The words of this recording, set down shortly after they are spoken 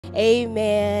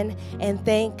Amen. And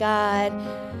thank God.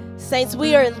 Saints,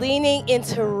 we are leaning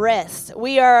into rest.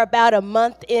 We are about a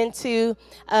month into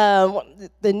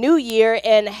the new year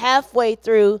and halfway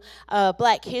through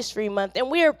Black History Month. And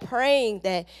we are praying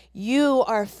that you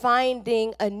are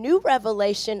finding a new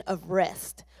revelation of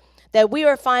rest. That we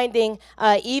are finding,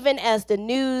 even as the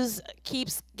news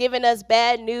keeps giving us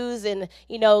bad news and,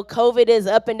 COVID is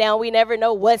up and down. We never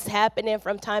know what's happening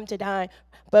from time to time.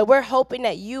 But we're hoping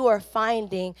that you are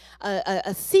finding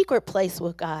a secret place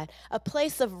with God, a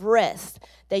place of rest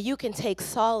that you can take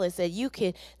solace, that you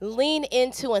can lean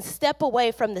into and step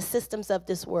away from the systems of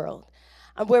this world.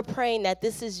 And we're praying that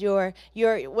this is your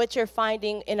what you're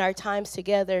finding in our times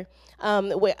together.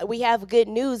 We have good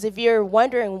news. If you're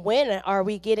wondering when are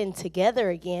we getting together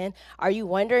again, are you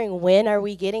wondering when are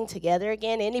we getting together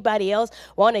again? Anybody else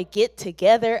want to get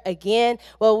together again?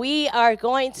 Well, we are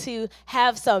going to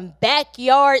have some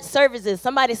backyard services.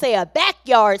 Somebody say a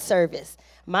backyard service.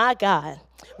 My God.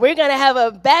 We're going to have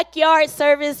a backyard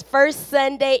service first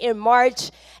Sunday in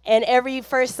March, and every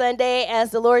first Sunday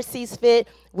as the Lord sees fit,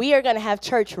 we are going to have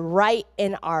church right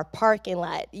in our parking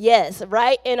lot. Yes,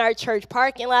 right in our church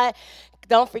parking lot.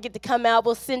 Don't forget to come out.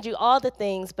 We'll send you all the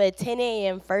things. But at 10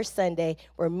 a.m. first Sunday,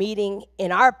 we're meeting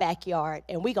in our backyard,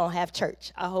 and we're going to have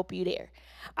church. I hope you're there.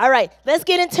 All right, let's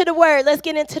get into the word. Let's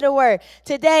get into the word.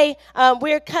 Today,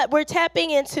 we're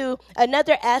tapping into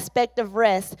another aspect of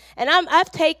rest. And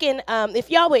I've taken, if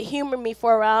y'all would humor me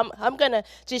for a while, I'm going to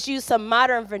just use some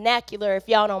modern vernacular, if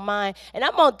y'all don't mind. And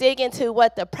I'm going to dig into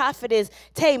what the prophetess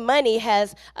Tay Money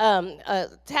has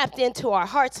tapped into our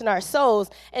hearts and our souls.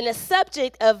 And the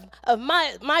subject of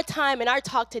my time and our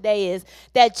talk today is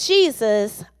that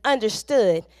Jesus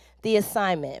understood the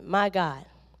assignment. My God.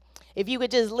 If you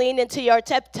could just lean into your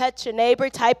touch your neighbor,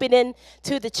 type it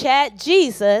into the chat.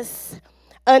 Jesus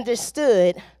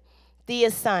understood the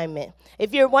assignment.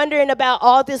 If you're wondering about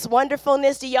all this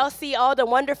wonderfulness, do y'all see all the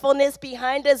wonderfulness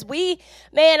behind us? I'm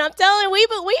telling you,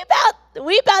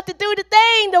 we about to do the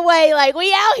thing the way, like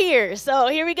we out here. So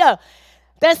here we go.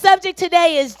 The subject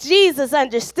today is Jesus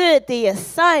understood the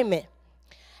assignment.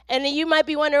 And then you might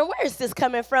be wondering, where is this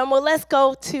coming from? Well,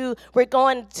 we're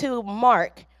going to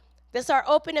Mark. Our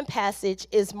opening passage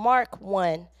is Mark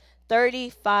 1,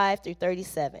 35 through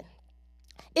 37.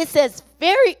 It says,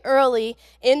 very early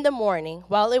in the morning,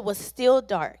 while it was still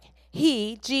dark,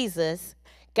 he, Jesus,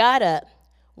 got up,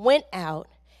 went out,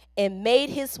 and made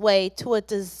his way to a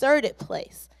deserted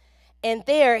place. And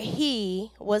there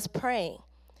he was praying.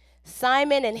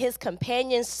 Simon and his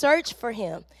companions searched for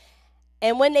him.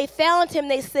 And when they found him,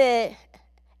 they said,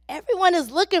 everyone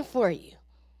is looking for you.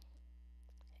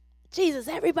 Jesus,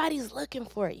 everybody's looking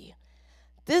for you.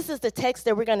 This is the text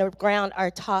that we're going to ground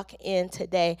our talk in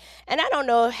today. And I don't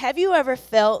know, have you ever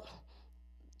felt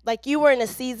like you were in a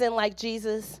season like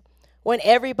Jesus when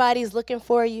everybody's looking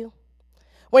for you?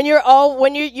 When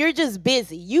you're just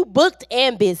busy. You booked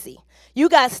and busy. You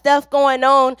got stuff going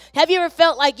on. Have you ever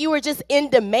felt like you were just in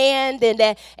demand and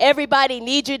that everybody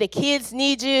needs you? The kids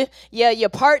need you. Your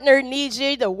partner needs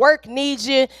you. The work needs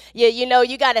you.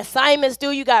 You got assignments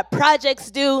due. You got projects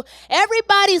due.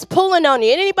 Everybody's pulling on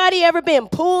you. Anybody ever been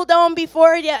pulled on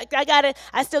before? Yeah,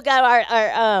 I still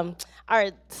got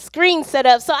our screen set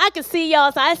up so I can see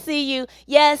y'all. So I see you.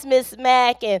 Yes, Miss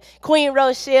Mack and Queen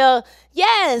Rochelle.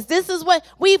 Yes, this is what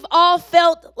we've all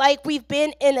felt like we've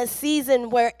been in a season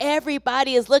where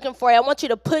everybody is looking for you. I want you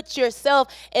to put yourself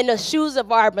in the shoes of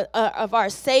our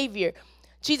Savior.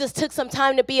 Jesus took some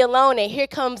time to be alone, and here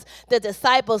comes the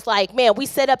disciples like, man, we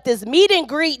set up this meet and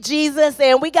greet, Jesus,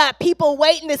 and we got people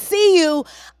waiting to see you.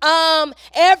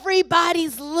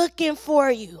 Everybody's looking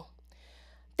for you.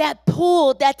 That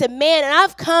pull, that demand, and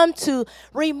I've come to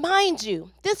remind you,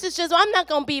 I'm not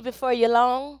going to be before you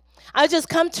long. I just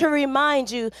come to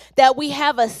remind you that we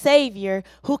have a Savior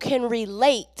who can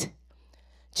relate.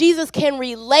 Jesus can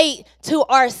relate to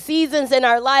our seasons in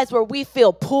our lives where we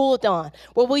feel pulled on,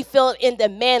 where we feel in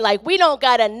demand, like we don't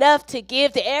got enough to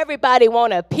give to everybody,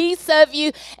 want a piece of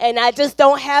you, and I just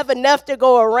don't have enough to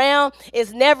go around.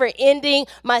 It's never ending.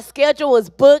 My schedule is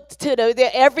booked to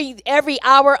every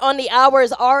hour on the hour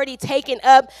is already taken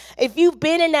up. If you've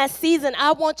been in that season,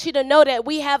 I want you to know that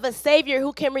we have a Savior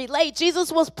who can relate.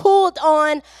 Jesus was pulled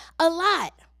on a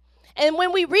lot. And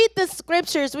when we read the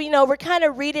scriptures, we're kind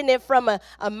of reading it from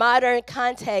a modern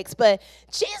context, but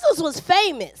Jesus was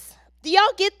famous. Do y'all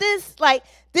get this? Like,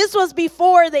 this was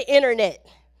before the internet.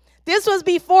 This was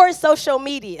before social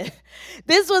media.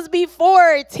 This was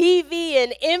before TV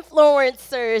and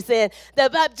influencers. And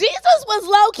Jesus was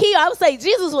low-key. I would say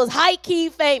Jesus was high-key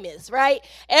famous, right?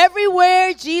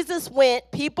 Everywhere Jesus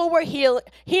went, people were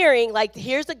hearing, like,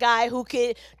 here's a guy who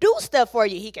could do stuff for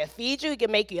you. He can feed you. He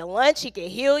can make you lunch. He can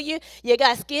heal you. You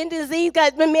got skin disease.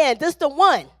 Man, this the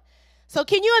one. So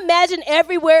can you imagine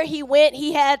everywhere he went,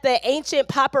 he had the ancient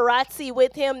paparazzi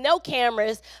with him, no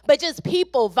cameras, but just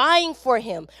people vying for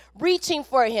him, reaching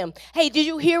for him. Hey, did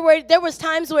you hear where there was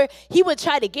times where he would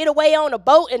try to get away on a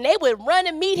boat and they would run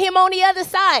and meet him on the other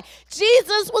side?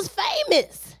 Jesus was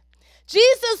famous.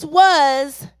 Jesus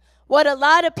was what a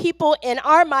lot of people in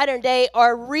our modern day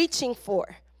are reaching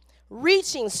for.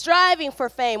 Striving for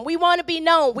fame. We want to be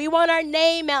known. We want our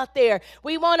name out there.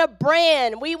 We want a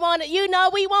brand. We want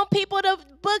people to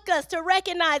book us, to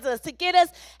recognize us, to get us,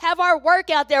 have our work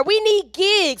out there. We need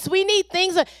gigs. We need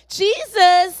things.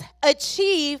 Jesus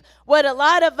achieved what a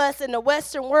lot of us in the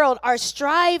Western world are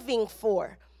striving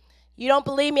for. You don't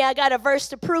believe me? I got a verse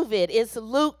to prove it. It's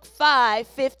Luke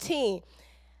 5:15.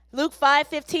 Luke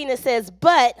 5:15, it says,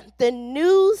 but the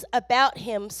news about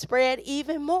him spread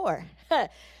even more.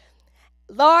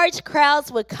 Large crowds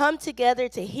would come together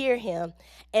to hear him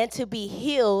and to be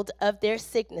healed of their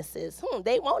sicknesses.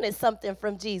 They wanted something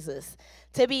from Jesus,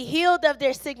 to be healed of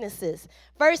their sicknesses.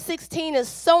 Verse 16 is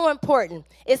so important.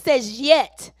 It says,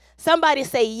 yet. Somebody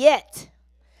say, yet.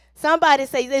 Somebody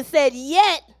say, it said,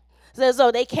 yet.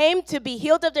 So they came to be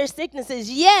healed of their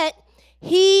sicknesses, yet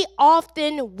he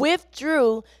often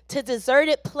withdrew to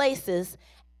deserted places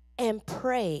and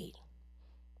prayed.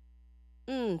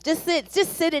 Just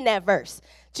sit in that verse.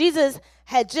 Jesus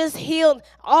had just healed.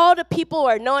 All the people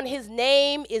are knowing his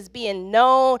name is being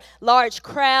known. Large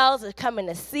crowds are coming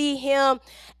to see him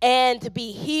and to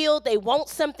be healed. They want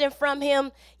something from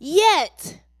him.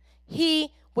 Yet,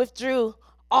 he withdrew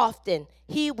often.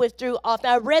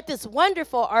 I read this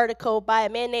wonderful article by a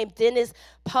man named Dennis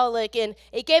Pollock, and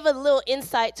it gave a little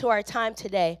insight to our time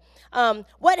today.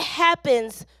 What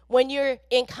happens when you're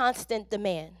in constant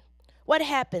demand? What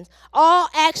happens? All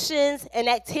actions and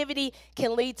activity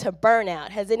can lead to burnout.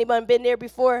 Has anyone been there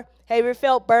before? Have you ever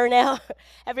felt burnout?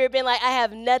 Have you ever been like, I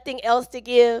have nothing else to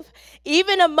give?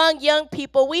 Even among young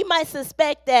people, we might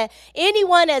suspect that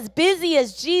anyone as busy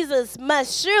as Jesus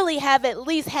must surely have at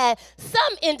least had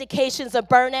some indications of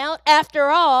burnout. After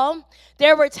all,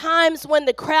 there were times when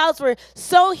the crowds were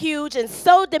so huge and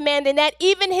so demanding that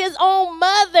even his own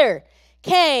mother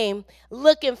came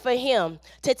looking for him,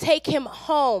 to take him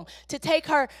home, to take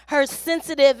her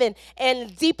sensitive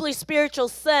and deeply spiritual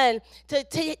son,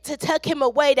 to tuck him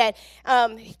away, that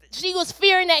she was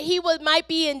fearing that he might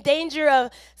be in danger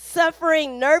of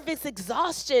suffering nervous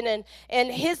exhaustion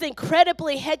and his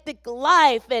incredibly hectic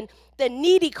life and the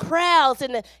needy crowds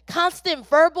and the constant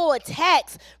verbal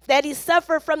attacks that he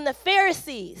suffered from the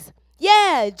Pharisees.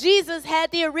 Yeah, Jesus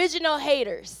had the original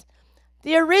haters.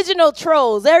 The original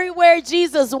trolls. Everywhere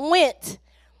Jesus went,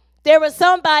 there was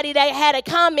somebody that had a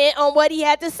comment on what he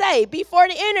had to say before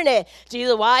the internet.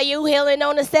 Jesus, why are you healing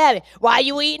on the Sabbath? Why are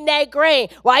you eating that grain?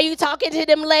 Why are you talking to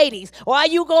them ladies? Why are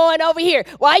you going over here?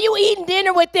 Why are you eating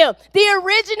dinner with them? The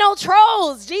original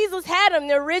trolls. Jesus had them,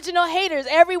 the original haters.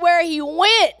 Everywhere he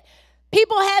went,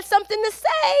 people had something to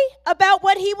say about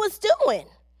what he was doing.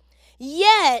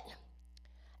 Yet,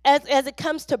 as it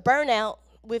comes to burnout,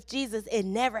 with Jesus, it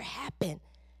never happened.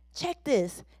 Check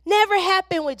this. Never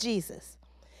happened with Jesus.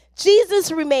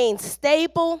 Jesus remained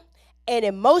stable and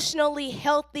emotionally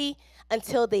healthy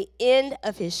until the end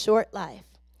of his short life.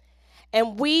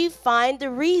 And we find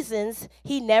the reasons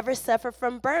he never suffered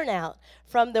from burnout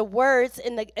from the words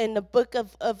in the book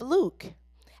of Luke.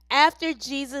 After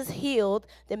Jesus healed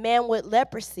the man with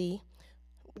leprosy,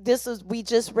 we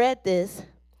just read this,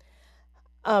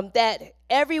 that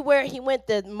everywhere he went,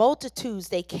 the multitudes,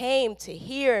 they came to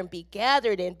hear and be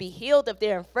gathered and be healed of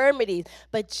their infirmities.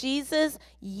 But Jesus,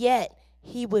 yet,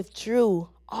 he withdrew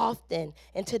often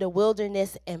into the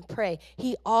wilderness and pray.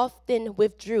 He often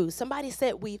withdrew. Somebody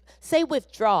said, say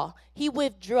withdraw. He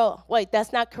withdrew. Wait,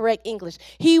 that's not correct English.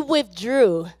 He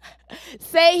withdrew.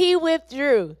 Say he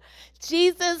withdrew.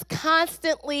 Jesus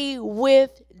constantly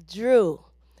withdrew.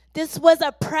 This was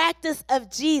a practice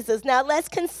of Jesus. Now let's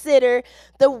consider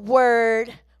the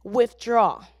word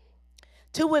withdraw.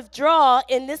 To withdraw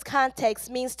in this context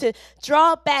means to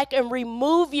draw back and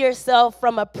remove yourself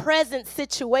from a present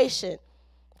situation.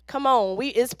 Come on,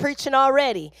 it's preaching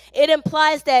already. It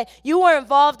implies that you were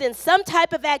involved in some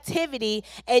type of activity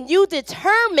and you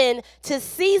determined to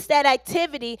cease that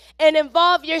activity and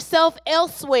involve yourself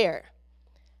elsewhere.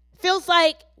 Feels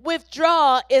like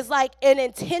withdraw is like an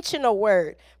intentional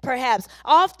word, perhaps.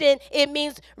 Often it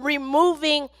means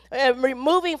removing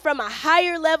from a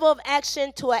higher level of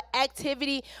action to an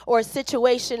activity or a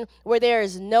situation where there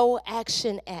is no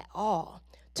action at all.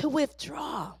 To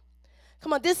withdraw.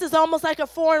 Come on, this is almost like a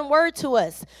foreign word to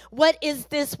us. What is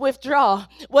this withdrawal?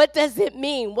 What does it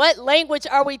mean? What language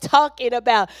are we talking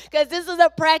about? Because this is a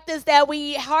practice that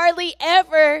we hardly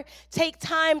ever take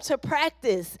time to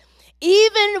practice.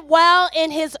 Even while in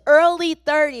his early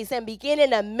 30s and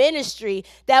beginning a ministry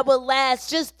that would last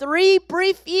just 3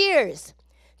 brief years,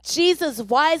 Jesus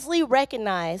wisely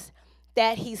recognized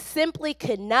that he simply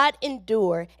could not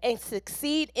endure and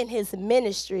succeed in his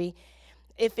ministry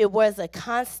if it was a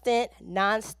constant,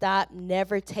 nonstop,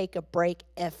 never take a break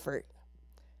effort.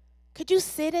 Could you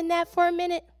sit in that for a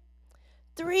minute?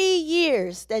 3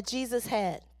 years that Jesus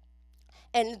had.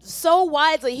 And so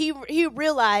wisely, he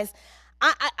realized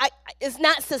it's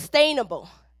not sustainable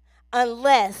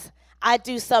unless I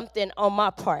do something on my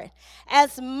part.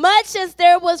 As much as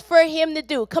there was for him to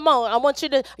do, come on, I want you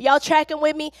to, y'all tracking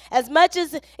with me? As much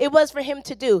as it was for him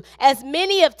to do, as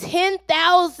many of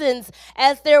 10,000s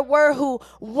as there were who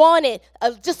wanted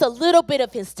just a little bit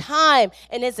of his time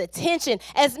and his attention,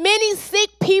 as many sick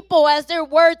people as there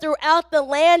were throughout the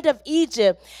land of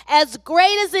Egypt, as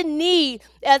great as a need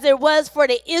as there was for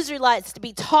the Israelites to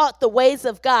be taught the ways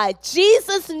of God,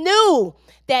 Jesus knew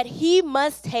that he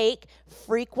must take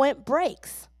frequent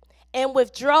breaks and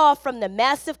withdraw from the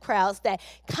massive crowds that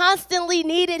constantly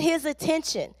needed his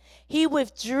attention. He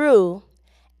withdrew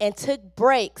and took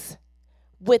breaks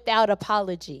without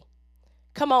apology.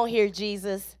 Come on here,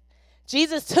 Jesus.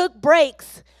 Jesus took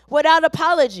breaks without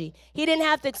apology. He didn't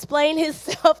have to explain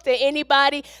himself to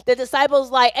anybody. The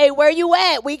disciples like, hey, where you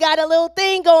at? We got a little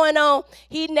thing going on.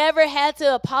 He never had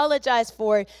to apologize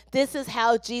for it. This is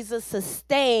how Jesus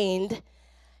sustained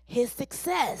his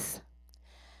success.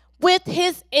 With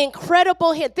his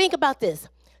incredible, think about this.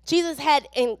 Jesus had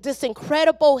this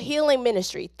incredible healing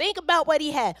ministry. Think about what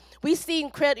he had. We see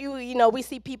we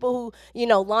see people who,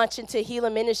 launch into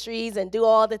healing ministries and do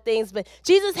all the things, but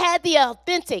Jesus had the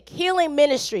authentic healing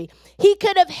ministry. He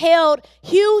could have held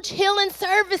huge healing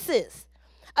services,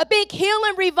 a big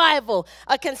healing revival,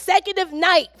 a consecutive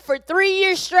night for 3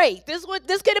 years straight. This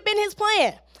could have been his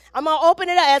plan. I'm going to open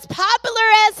it up. As popular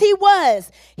as he was,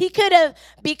 he could have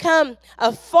become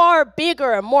a far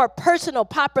bigger and more personal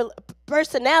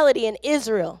personality in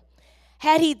Israel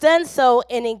had he done so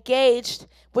and engaged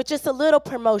with just a little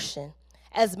promotion,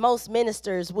 as most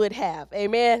ministers would have.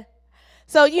 Amen?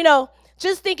 So,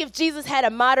 just think if Jesus had a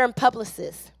modern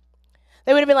publicist.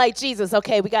 They would have been like, Jesus,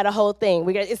 okay, we got a whole thing.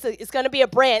 It's going to be a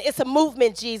brand. It's a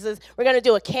movement, Jesus. We're going to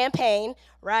do a campaign,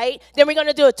 right? Then we're going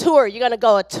to do a tour. You're going to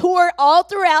go a tour all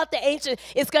throughout the ancient.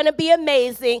 It's going to be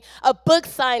amazing. A book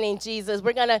signing, Jesus.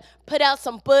 We're going to put out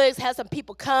some books, have some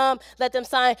people come, let them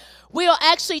sign. We'll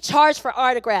actually charge for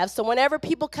autographs. So whenever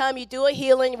people come, you do a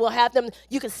healing. We'll have them,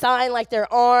 you can sign like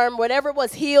their arm. Whatever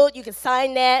was healed, you can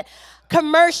sign that.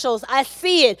 Commercials, I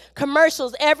see it.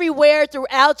 Commercials everywhere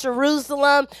throughout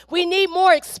Jerusalem. We need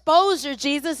more exposure,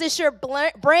 Jesus. It's your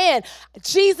brand.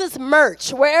 Jesus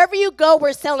merch. Wherever you go,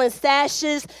 we're selling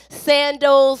sashes,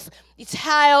 sandals,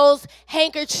 towels,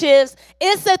 handkerchiefs.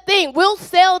 It's a thing. We'll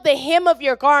sell the hem of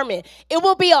your garment. It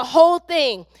will be a whole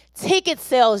thing. Ticket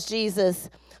sales, Jesus.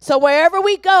 So wherever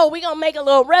we go, we're going to make a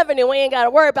little revenue. We ain't got to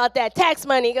worry about that tax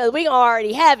money because we going to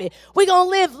already have it. We're going to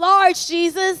live large,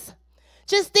 Jesus.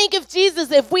 Just think of Jesus,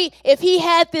 if he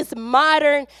had this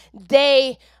modern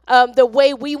day, the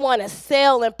way we want to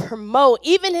sell and promote.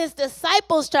 Even his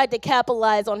disciples tried to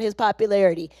capitalize on his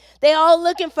popularity. They all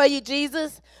looking for you,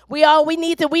 Jesus. We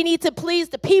need to please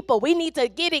the people. We need to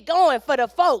get it going for the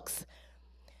folks.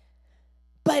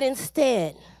 But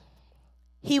instead,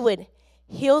 he would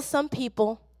heal some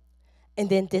people and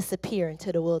then disappear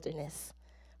into the wilderness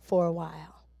for a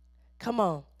while. Come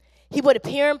on. He would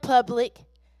appear in public,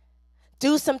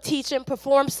 do some teaching,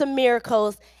 perform some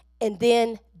miracles, and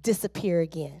then disappear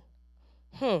again.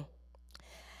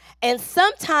 And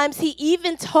sometimes he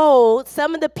even told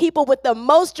some of the people with the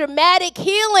most dramatic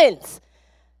healings,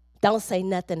 don't say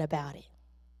nothing about it.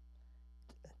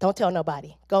 Don't tell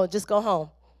nobody. Just go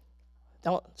home.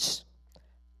 Don't,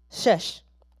 shush,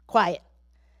 quiet.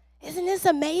 Isn't this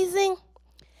amazing?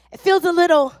 It feels a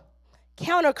little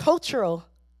countercultural.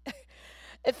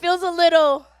 It feels a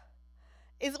little...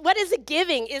 What is it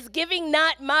giving? It's giving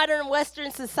not modern Western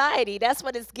society. That's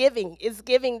what it's giving. It's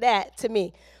giving that to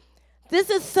me. This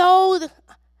is so,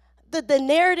 the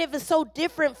narrative is so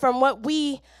different from what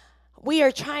we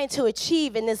are trying to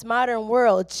achieve in this modern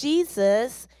world.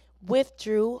 Jesus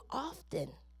withdrew often.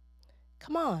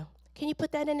 Come on. Can you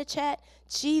put that in the chat?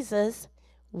 Jesus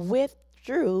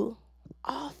withdrew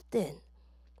often.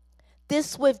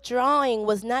 This withdrawing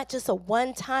was not just a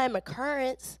one-time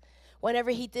occurrence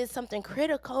whenever he did something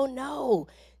critical. No,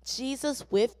 Jesus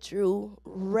withdrew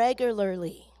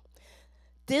regularly.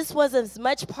 This was as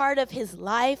much part of his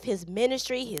life, his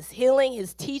ministry, his healing,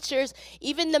 his teachers,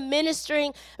 even the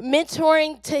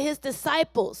mentoring to his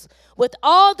disciples. With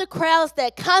all the crowds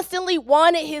that constantly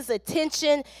wanted his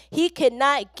attention, he could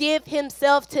not give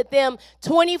himself to them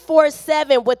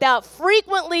 24/7 without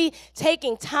frequently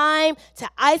taking time to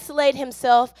isolate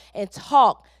himself and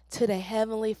talk to the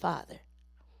Heavenly Father.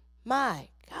 My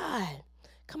God.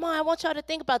 Come on, I want y'all to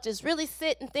think about this. Really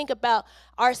sit and think about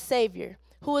our Savior,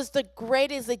 who is the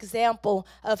greatest example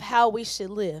of how we should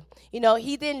live.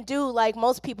 He didn't do like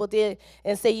most people did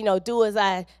and say, do as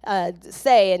I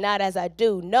say and not as I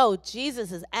do. No,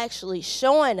 Jesus is actually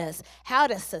showing us how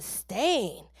to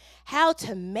sustain, how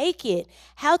to make it,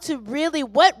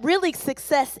 what really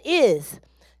success is.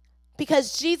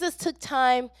 Because Jesus took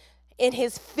time in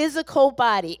his physical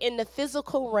body, in the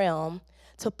physical realm,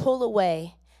 to pull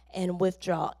away and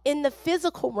withdraw. In the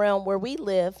physical realm where we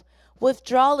live,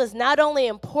 withdrawal is not only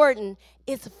important,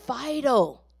 it's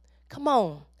vital. Come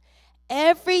on.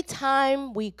 Every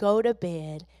time we go to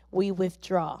bed, we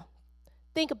withdraw.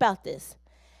 Think about this.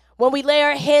 When we lay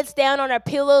our heads down on our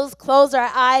pillows, close our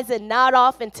eyes, and nod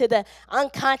off into the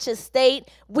unconscious state,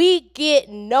 we get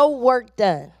no work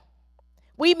done.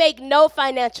 We make no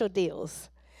financial deals.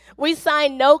 We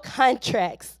sign no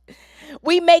contracts.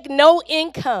 We make no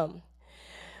income.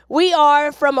 We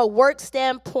are, from a work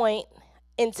standpoint,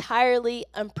 entirely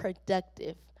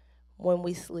unproductive when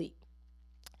we sleep.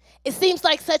 It seems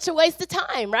like such a waste of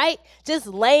time, right? Just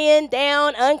laying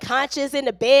down unconscious in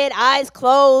the bed, eyes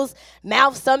closed,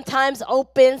 mouth sometimes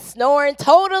open, snoring,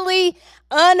 totally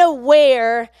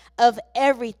unaware of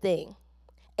everything.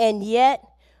 And yet,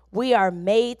 we are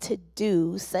made to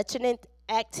do such an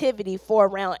activity for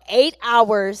around 8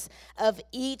 hours of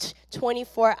each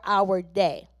 24-hour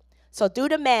day. So do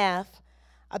the math.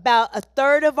 About a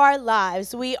third of our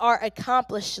lives, we are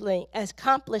accomplishing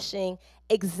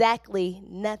exactly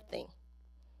nothing.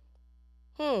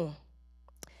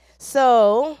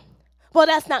 So, well,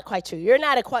 that's not quite true. We're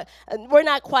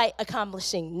not quite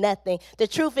accomplishing nothing. The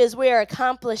truth is we are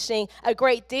accomplishing a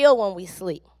great deal when we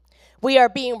sleep. We are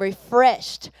being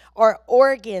refreshed. Our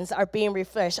organs are being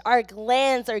refreshed. Our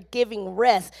glands are giving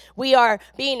rest. We are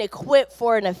being equipped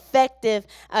for an effective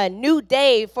new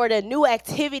day, for the new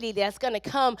activity that's going to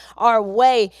come our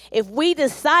way. If we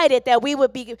decided that we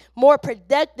would be more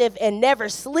productive and never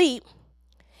sleep,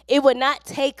 it would not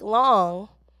take long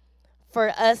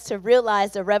for us to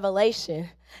realize the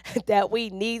revelation that we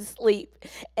need sleep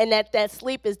and that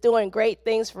sleep is doing great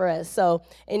things for us. So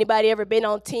anybody ever been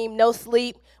on team no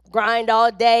sleep? Grind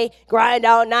all day, grind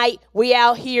all night. We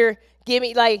out here,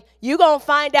 you going to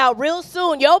find out real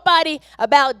soon. Your body,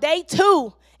 about day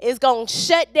 2, is going to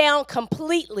shut down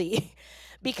completely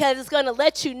because it's going to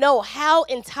let you know how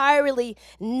entirely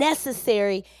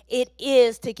necessary it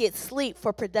is to get sleep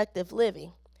for productive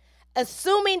living.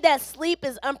 Assuming that sleep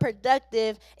is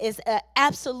unproductive is an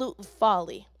absolute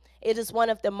folly. It is one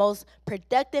of the most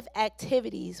productive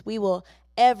activities we will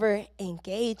ever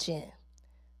engage in.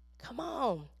 Come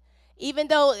on. Even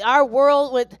though our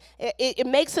world, it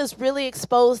makes us really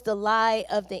expose the lie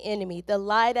of the enemy, the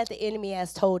lie that the enemy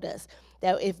has told us,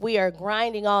 that if we are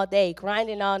grinding all day,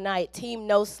 grinding all night, team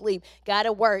no sleep,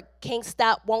 gotta work, can't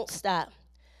stop, won't stop,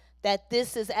 that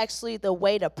this is actually the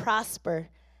way to prosper.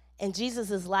 And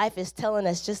Jesus' life is telling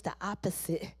us just the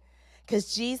opposite,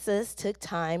 because Jesus took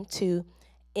time to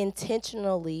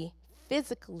intentionally,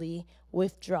 physically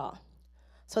withdraw.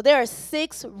 So there are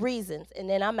 6 reasons, and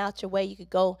then I'm out your way. You could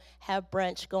go have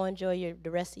brunch, go enjoy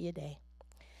the rest of your day.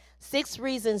 6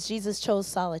 reasons Jesus chose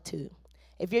solitude.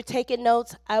 If you're taking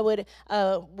notes, I would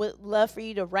love for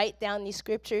you to write down these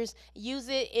scriptures. Use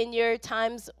it in your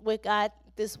times with God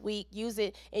this week. Use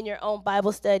it in your own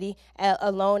Bible study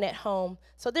alone at home.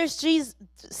 So there's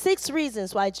 6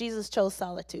 reasons why Jesus chose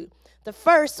solitude. The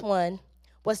first one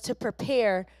was to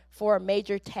prepare for a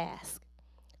major task.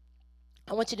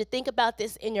 I want you to think about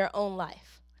this in your own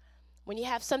life. When you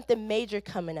have something major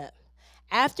coming up.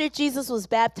 After Jesus was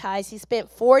baptized, he spent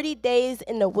 40 days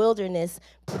in the wilderness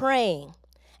praying.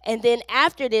 And then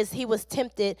after this, he was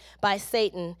tempted by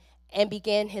Satan and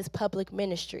began his public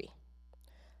ministry.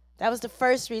 That was the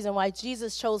first reason why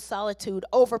Jesus chose solitude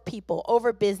over people,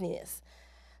 over business.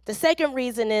 The second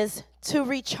reason is to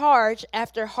recharge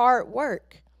after hard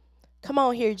work. Come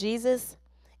on here, Jesus.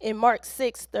 In Mark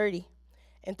 6:30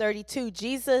 and 32,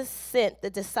 Jesus sent the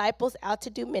disciples out to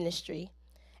do ministry,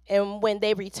 And when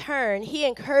they returned, he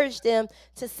encouraged them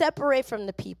to separate from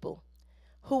the people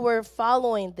who were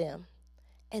following them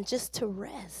and just to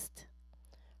rest,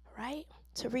 right?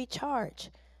 To recharge.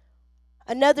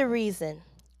 Another reason,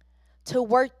 to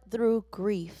work through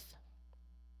grief.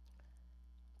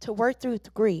 To work through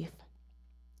grief.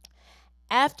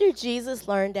 After Jesus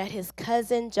learned that his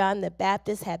cousin John the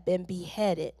Baptist had been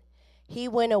beheaded, he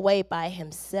went away by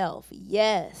himself.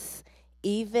 Yes,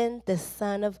 even the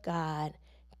Son of God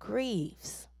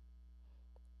grieves.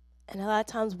 And a lot of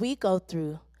times we go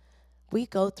through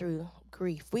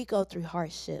grief. We go through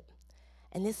hardship.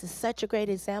 And this is such a great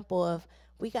example of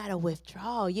we got to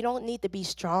withdraw. You don't need to be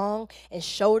strong and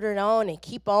shouldered on and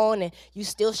keep on and you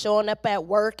still showing up at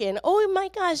work and, oh, my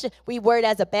gosh, we wear it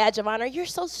as a badge of honor. You're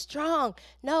so strong.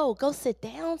 No, go sit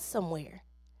down somewhere.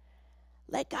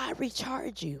 Let God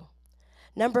recharge you.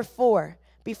 Number 4,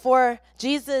 before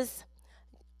Jesus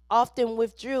often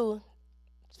withdrew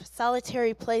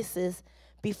solitary places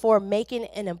before making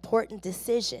an important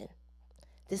decision.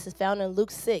 This is found in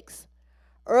Luke 6.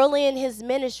 Early in his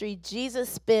ministry, Jesus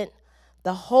spent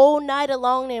the whole night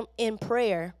alone in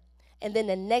prayer, and then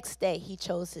the next day he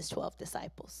chose his 12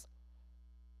 disciples.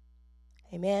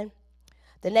 Amen.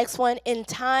 The next one, in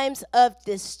times of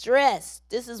distress.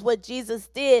 This is what Jesus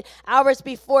did. Hours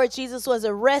before Jesus was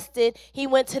arrested, he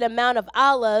went to the Mount of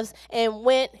Olives and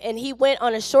he went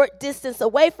on a short distance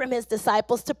away from his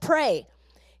disciples to pray.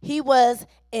 He was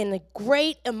in a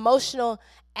great emotional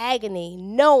agony,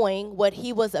 knowing what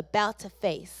he was about to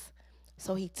face.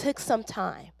 So he took some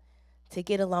time to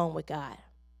get alone with God.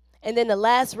 And then the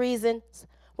last reason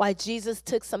why Jesus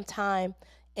took some time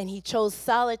and he chose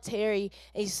solitude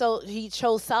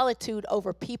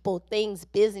over people, things,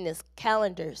 business,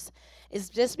 calendars, is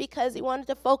just because he wanted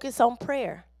to focus on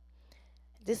prayer.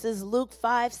 This is Luke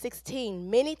 5:16.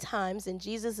 Many times in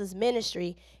Jesus'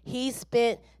 ministry, he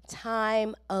spent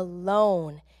time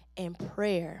alone in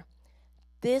prayer.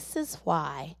 This is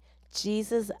why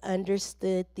Jesus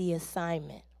understood the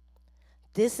assignment.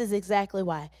 This is exactly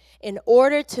why. In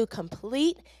order to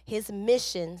complete his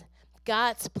mission,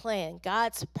 God's plan,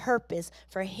 God's purpose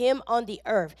for him on the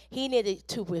earth, he needed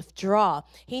to withdraw.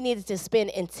 He needed to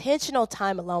spend intentional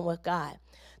time alone with God.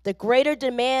 The greater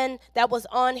demand that was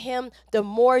on him, the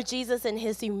more Jesus and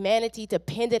his humanity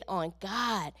depended on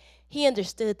God. He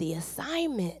understood the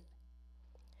assignment.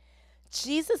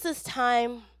 Jesus'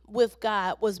 time with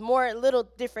God was a little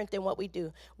different than what we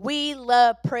do. We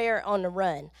love prayer on the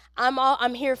run.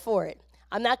 I'm here for it.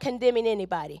 I'm not condemning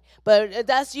anybody, but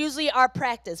that's usually our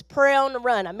practice. Prayer on the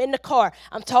run. I'm in the car.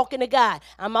 I'm talking to God.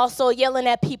 I'm also yelling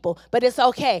at people, but it's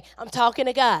okay. I'm talking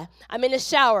to God. I'm in the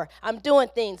shower. I'm doing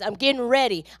things. I'm getting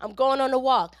ready. I'm going on a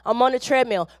walk. I'm on the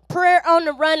treadmill. Prayer on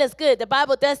the run is good. The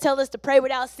Bible does tell us to pray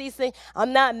without ceasing.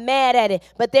 I'm not mad at it,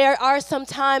 but there are some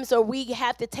times where we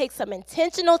have to take some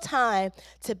intentional time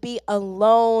to be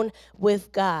alone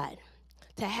with God,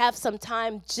 to have some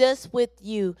time just with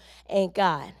you and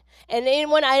God. And then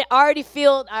when I already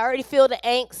feel the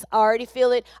angst, I already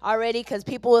feel it already because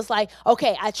people was like,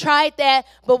 okay, I tried that,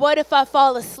 but what if I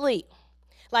fall asleep?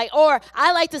 Or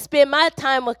I like to spend my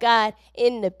time with God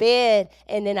in the bed,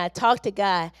 and then I talk to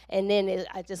God, and then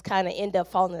I just kind of end up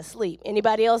falling asleep.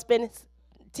 Anybody else been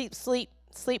in sleep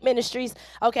ministries?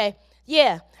 Okay,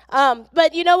 yeah.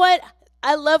 But you know what?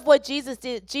 I love what Jesus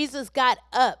did. Jesus got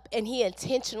up and he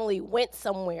intentionally went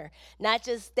somewhere, not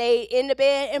just stayed in the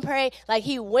bed and prayed.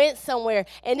 He went somewhere.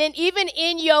 And then even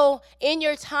in your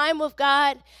time with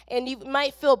God, and you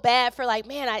might feel bad for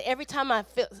every time I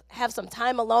have some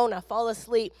time alone, I fall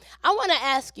asleep. I want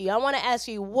to ask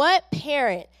you, what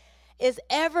parent is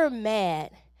ever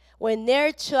mad when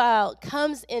their child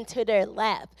comes into their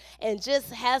lap and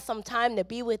just has some time to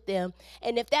be with them?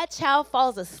 And if that child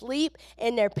falls asleep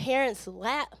in their parent's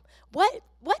lap,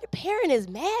 what parent is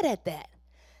mad at that?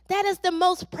 That is the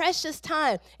most precious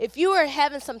time. If you are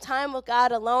having some time with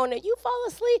God alone and you fall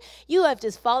asleep, you have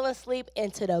just fallen asleep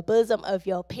into the bosom of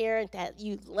your parent that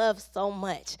you love so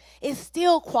much. It's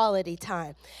still quality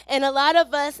time. And a lot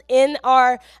of us in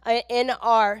our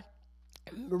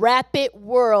rapid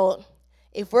world,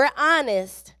 if we're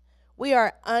honest, we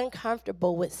are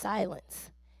uncomfortable with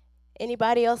silence.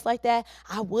 Anybody else like that?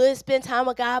 I would spend time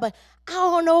with God, but I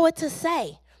don't know what to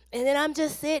say. And then I'm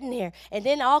just sitting there, and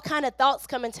then all kind of thoughts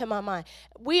come into my mind.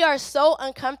 We are so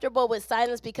uncomfortable with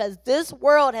silence because this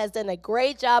world has done a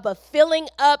great job of filling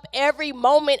up every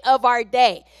moment of our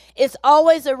day. It's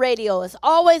always a radio. It's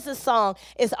always a song.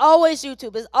 It's always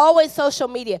YouTube. It's always social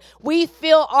media. We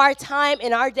fill our time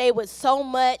and our day with so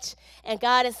much, And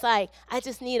God is like, I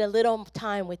just need a little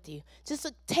time with you.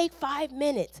 Just take 5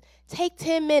 minutes. Take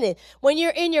 10 minutes. When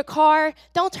you're in your car,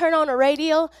 don't turn on the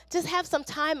radio. Just have some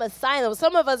time of silence.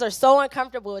 Some of us are so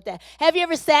uncomfortable with that. Have you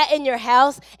ever sat in your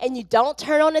house and you don't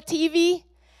turn on the TV?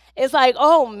 It's like,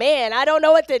 oh, man, I don't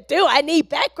know what to do. I need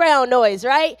background noise,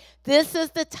 right? This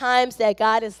is the times that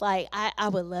God is like, I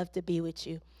would love to be with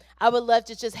you. I would love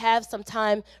to just have some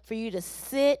time for you to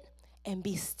sit and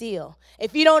be still.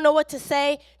 If you don't know what to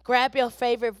say, grab your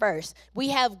favorite verse. We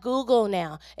have Google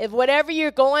now. If whatever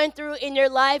you're going through in your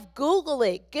life, Google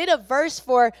it. Get a verse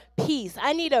for peace.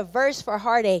 I need a verse for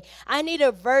heartache. I need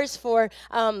a verse for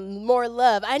more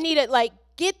love. I need it, like,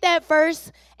 get that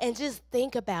verse and just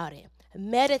think about it.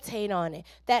 Meditate on it.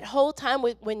 That whole time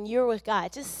when you're with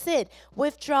God, just sit,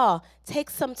 withdraw, take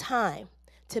some time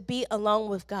to be alone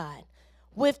with God.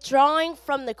 Withdrawing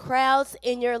from the crowds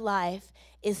in your life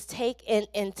is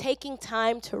taking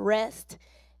time to rest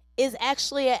is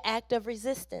actually an act of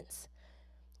resistance.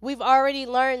 We've already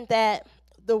learned that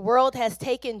the world has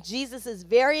taken Jesus'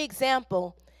 very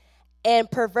example and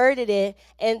perverted it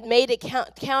and made it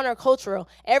countercultural.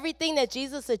 Everything that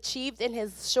Jesus achieved in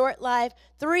his short life,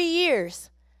 3 years,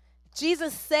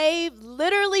 Jesus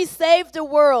literally saved the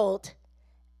world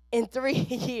in 3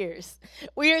 years.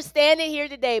 We are standing here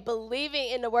today believing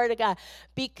in the word of God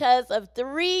because of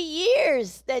 3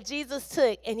 years that Jesus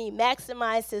took and he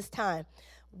maximized his time.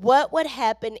 What would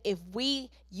happen if we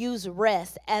use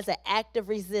rest as an act of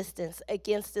resistance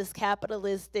against this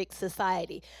capitalistic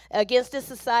society, against this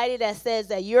society that says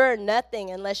that you're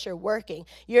nothing unless you're working?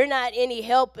 You're not any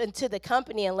help into the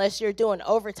company unless you're doing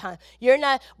overtime. You're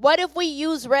not. What if we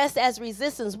use rest as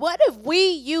resistance? What if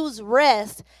we use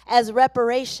rest as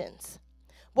reparations?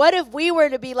 What if we were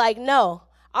to be like, no,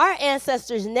 our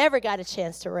ancestors never got a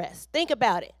chance to rest. Think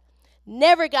about it.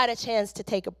 Never got a chance to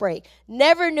take a break.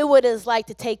 Never knew what it was like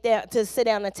to sit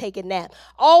down and take a nap.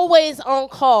 Always on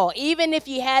call. Even if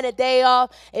you had a day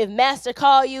off, if master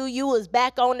called you, you was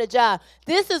back on the job.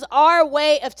 This is our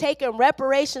way of taking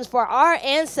reparations for our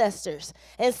ancestors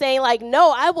and saying like,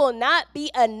 no, I will not be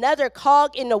another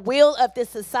cog in the wheel of this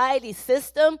society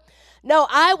system. No,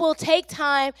 I will take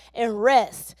time and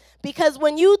rest. Because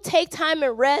when you take time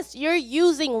and rest, you're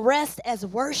using rest as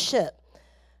worship.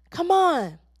 Come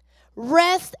on.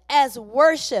 Rest as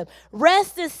worship.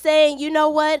 Rest is saying, you know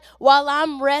what? While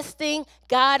I'm resting,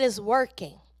 God is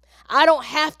working. I don't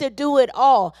have to do it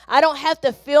all. I don't have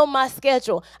to fill my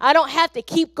schedule. I don't have to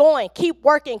keep going, keep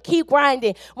working, keep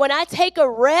grinding. When I take a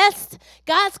rest,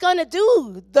 God's going to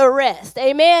do the rest.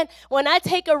 Amen. When I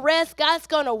take a rest, God's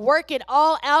going to work it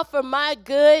all out for my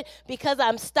good because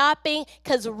I'm stopping,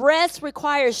 because rest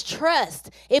requires trust.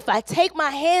 If I take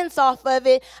my hands off of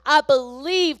it, I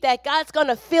believe that God's going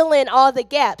to fill in all the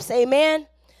gaps. Amen.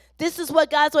 This is what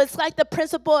God's doing. It's like the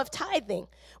principle of tithing.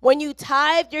 When you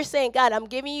tithe, you're saying, God, I'm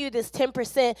giving you this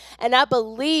 10%, and I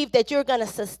believe that you're going to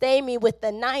sustain me with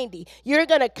the 90. You're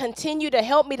going to continue to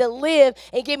help me to live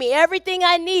and give me everything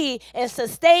I need and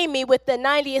sustain me with the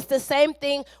 90. It's the same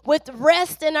thing with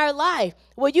rest in our life.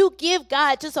 Will you give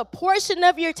God just a portion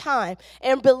of your time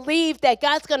and believe that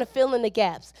God's going to fill in the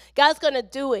gaps? God's going to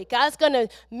do it. God's going to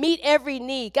meet every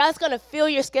need. God's going to fill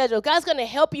your schedule. God's going to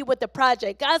help you with the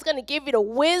project. God's going to give you the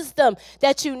wisdom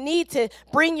that you need to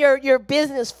bring your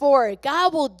business forward.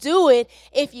 God will do it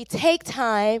if you take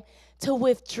time to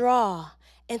withdraw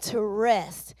and to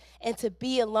rest and to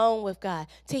be alone with God,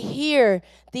 to hear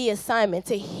the assignment,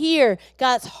 to hear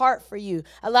God's heart for you.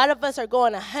 A lot of us are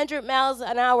going 100 miles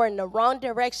an hour in the wrong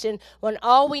direction when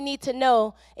all we need to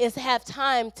know is to have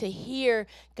time to hear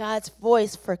God's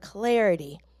voice for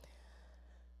clarity.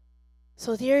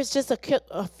 So there's just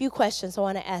a few questions I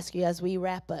want to ask you as we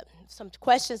wrap up. Some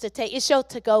questions to take. It's your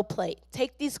to-go plate.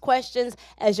 Take these questions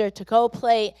as your to-go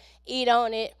plate. Eat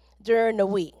on it during the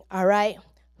week, all right?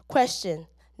 Question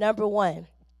number 1.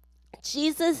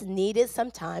 Jesus needed some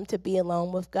time to be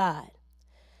alone with God.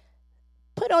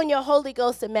 Put on your Holy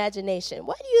Ghost imagination.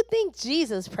 What do you think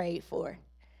Jesus prayed for?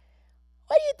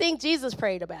 What do you think Jesus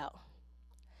prayed about?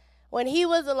 When he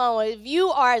was alone, if you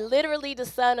are literally the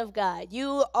Son of God,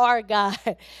 you are God.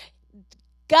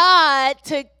 God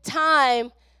took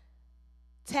time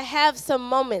to have some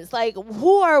moments. Like,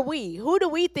 who are we? Who do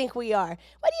we think we are? What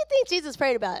do you think Jesus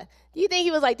prayed about? Do you think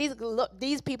he was like,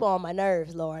 these people on my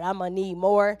nerves, Lord. I'm going to need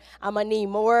more. I'm going to need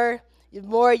more.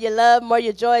 More your love, more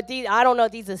your joy. I don't know,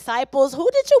 these disciples.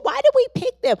 Why did we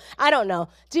pick them? I don't know.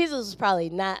 Jesus was probably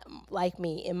not like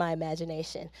me in my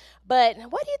imagination. But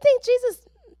what do you think Jesus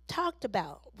talked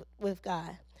about with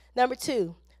God? Number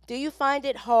 2, do you find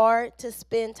it hard to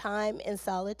spend time in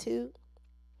solitude?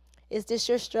 Is this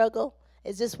your struggle?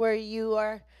 Is this where you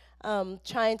are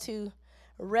trying to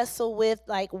wrestle with,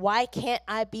 like, why can't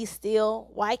I be still?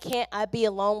 Why can't I be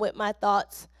alone with my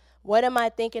thoughts? What am I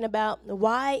thinking about?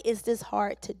 Why is this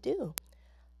hard to do?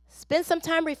 Spend some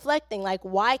time reflecting, like,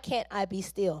 why can't I be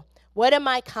still? What am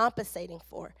I compensating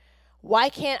for? Why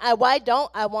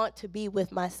don't I want to be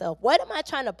with myself? What am I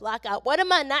trying to block out? What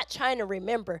am I not trying to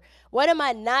remember? What am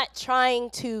I not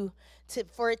trying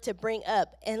for it to bring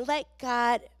up? And let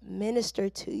God minister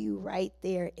to you right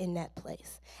there in that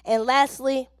place. And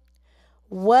lastly,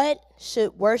 what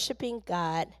should worshiping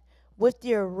God with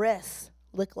your rest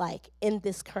look like in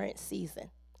this current season?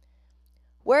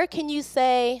 Where can you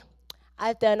say,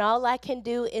 I've done all I can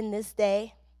do in this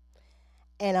day,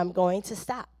 and I'm going to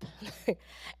stop.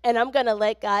 And I'm going to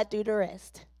let God do the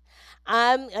rest.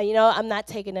 I'm not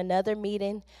taking another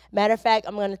meeting. Matter of fact,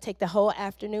 I'm going to take the whole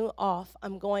afternoon off.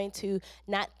 I'm going to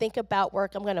not think about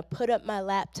work. I'm going to put up my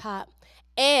laptop.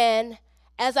 And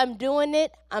as I'm doing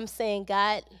it, I'm saying,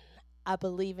 God, I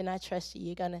believe and I trust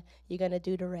you. You're gonna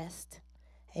do the rest.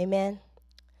 Amen.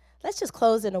 Let's just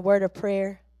close in a word of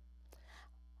prayer.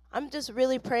 I'm just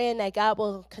really praying that God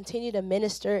will continue to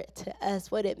minister to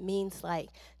us what it means like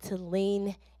to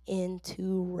lean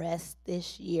into rest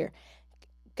this year.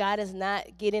 God is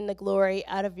not getting the glory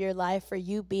out of your life for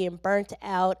you being burnt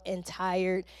out and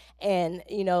tired and,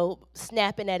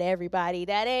 snapping at everybody.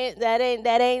 That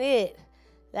ain't it.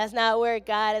 That's not where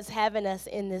God is having us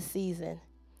in this season.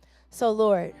 So,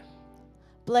 Lord,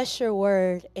 bless your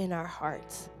word in our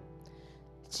hearts.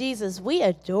 Jesus, we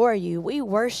adore you. We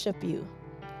worship you.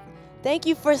 Thank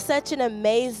you for such an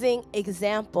amazing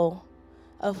example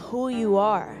of who you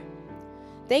are.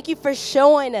 Thank you for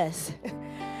showing us.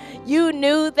 You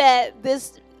knew that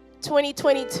this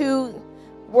 2022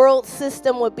 world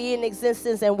system would be in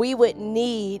existence and we would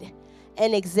need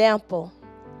an example.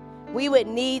 We would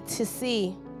need to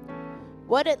see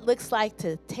what it looks like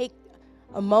to take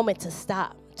a moment to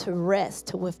stop, to rest,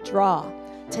 to withdraw,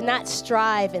 to not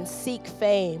strive and seek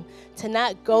fame, to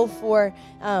not go for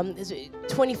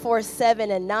 24/7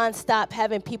 and nonstop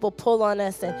having people pull on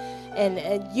us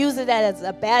and use it as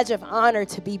a badge of honor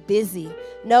to be busy.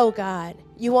 No, God,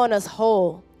 you want us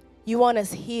whole. You want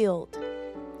us healed.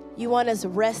 You want us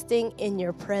resting in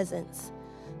your presence.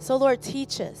 So, Lord,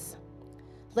 teach us.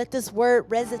 Let this word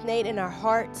resonate in our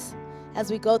hearts as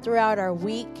we go throughout our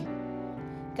week.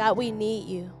 God, we need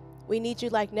you. We need you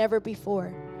like never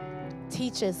before.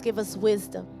 Teach us, give us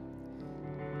wisdom.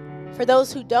 For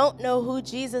those who don't know who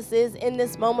Jesus is in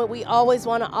this moment, we always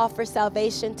want to offer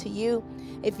salvation to you.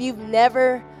 If you've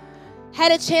never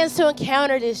had a chance to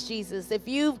encounter this Jesus, if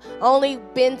you've only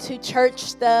been to church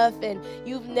stuff and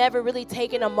you've never really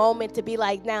taken a moment to be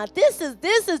like, now this is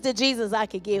the Jesus I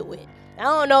could get with. I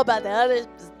don't know about the other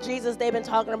Jesus they've been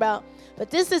talking about,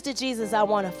 but this is the Jesus I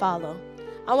want to follow.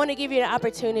 I want to give you an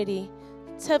opportunity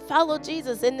to follow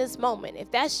Jesus in this moment.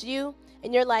 If that's you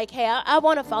and you're like, hey, I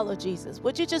want to follow Jesus,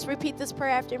 would you just repeat this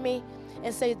prayer after me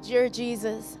and say, dear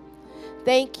Jesus,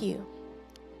 thank you.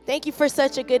 Thank you for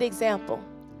such a good example.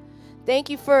 Thank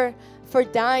you for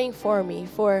dying for me,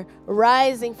 for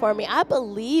rising for me. I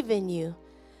believe in you.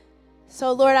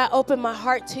 So, Lord, I open my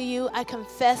heart to you. I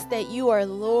confess that you are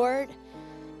Lord,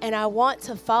 and I want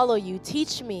to follow you.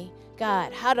 Teach me,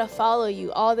 God, how to follow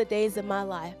you all the days of my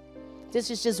life. This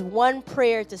is just one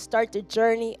prayer to start the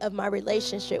journey of my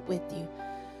relationship with you.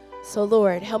 So,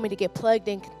 Lord, help me to get plugged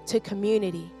into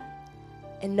community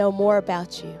and know more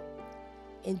about you.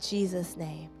 In Jesus'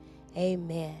 name,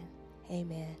 amen.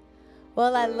 Amen.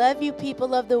 Well, I love you,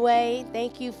 people of the way.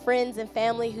 Thank you, friends and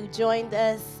family who joined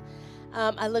us.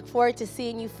 I look forward to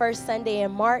seeing you first Sunday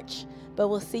in March, but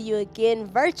we'll see you again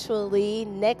virtually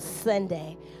next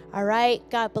Sunday. All right?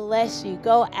 God bless you.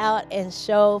 Go out and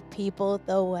show people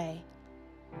the way.